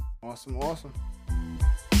 Awesome. Awesome.